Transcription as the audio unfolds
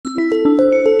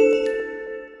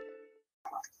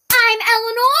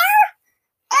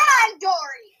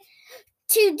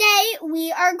today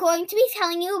we are going to be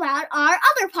telling you about our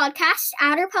other podcast,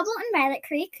 Outer Pebble and Violet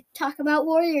Creek, talk about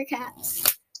warrior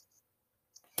cats.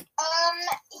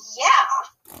 Yeah.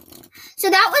 So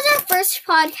that was our first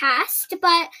podcast,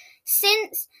 but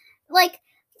since, the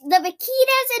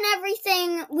vaquitas and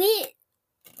everything,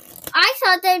 I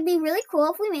thought that it'd be really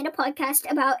cool if we made a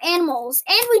podcast about animals,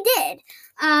 and we did.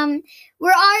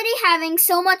 We're already having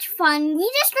so much fun.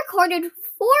 We just recorded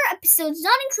 4 episodes,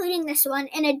 not including this one,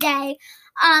 in a day.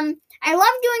 I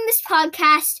love doing this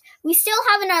podcast. We still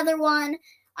have another one.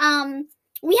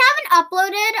 We haven't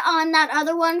uploaded on that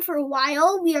other one for a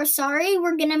while. We are sorry.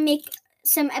 We're gonna make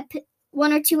some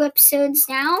 1 or 2 episodes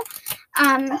now.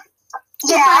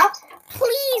 Yeah.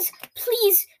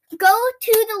 Please go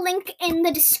to the link in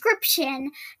the description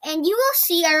and you will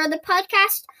see our other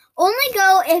podcast. Only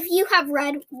go if you have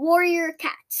read Warrior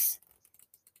Cats.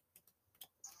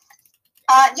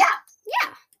 Yeah.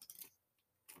 Yeah.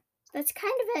 That's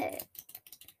kind of it.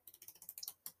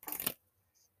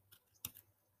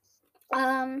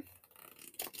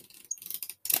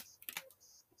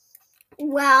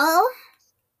 Well,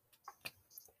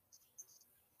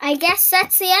 I guess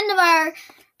that's the end of our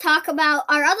talk about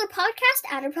our other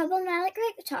podcast, Outer Pebble and Violet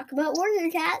Creek, talk about warrior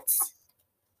cats.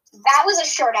 That was a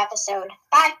short episode.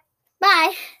 Bye.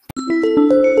 Bye.